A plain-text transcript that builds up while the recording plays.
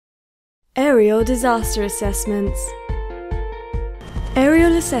Aerial disaster assessments.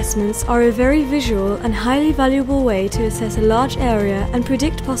 Aerial assessments are a very visual and highly valuable way to assess a large area and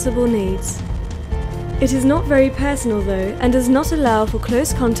predict possible needs. It is not very personal though, and does not allow for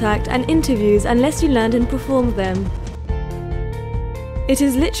close contact and interviews unless you land and perform them. It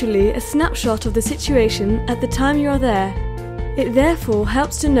is literally a snapshot of the situation at the time you are there. It therefore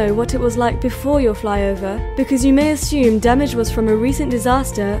helps to know what it was like before your flyover, because you may assume damage was from a recent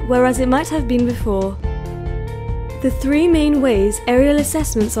disaster, whereas it might have been before. The three main ways aerial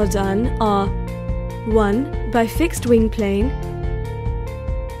assessments are done are 1. By fixed wing plane,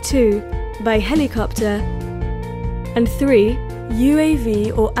 2. By helicopter, and 3.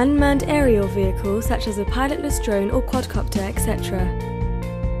 UAV or unmanned aerial vehicle such as a pilotless drone or quadcopter, etc.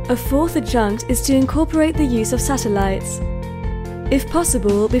 A fourth adjunct is to incorporate the use of satellites. If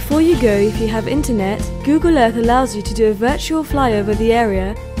possible, before you go, if you have internet, Google Earth allows you to do a virtual flyover the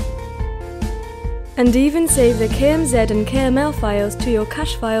area and even save the KMZ and KML files to your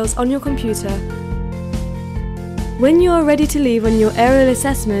cache files on your computer. When you are ready to leave on your aerial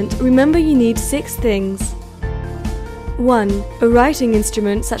assessment, remember you need 6 things. 1. A writing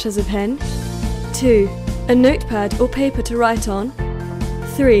instrument such as a pen. 2. A notepad or paper to write on.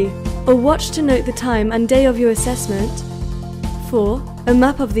 3. A watch to note the time and day of your assessment. 4. A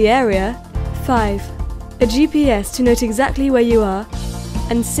map of the area. 5. A GPS to note exactly where you are.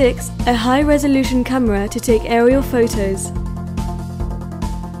 And 6. A high-resolution camera to take aerial photos.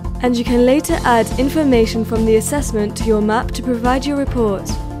 And you can later add information from the assessment to your map to provide your report.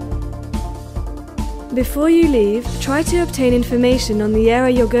 Before you leave, try to obtain information on the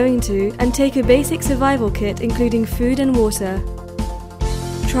area you're going to and take a basic survival kit including food and water.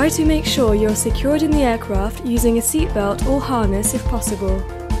 Try to make sure you're secured in the aircraft using a seatbelt or harness if possible.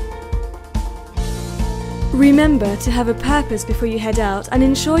 Remember to have a purpose before you head out and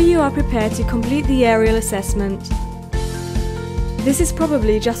ensure you are prepared to complete the aerial assessment. This is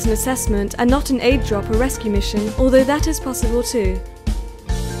probably just an assessment and not an aid drop or rescue mission, although that is possible too.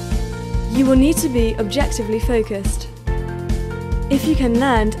 You will need to be objectively focused. If you can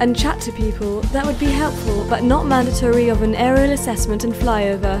land and chat to people, that would be helpful but not mandatory of an aerial assessment and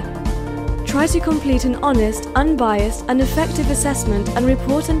flyover. Try to complete an honest, unbiased and effective assessment and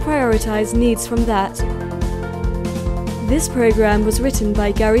report and prioritize needs from that. This program was written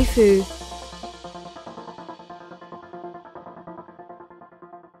by Gary Foo.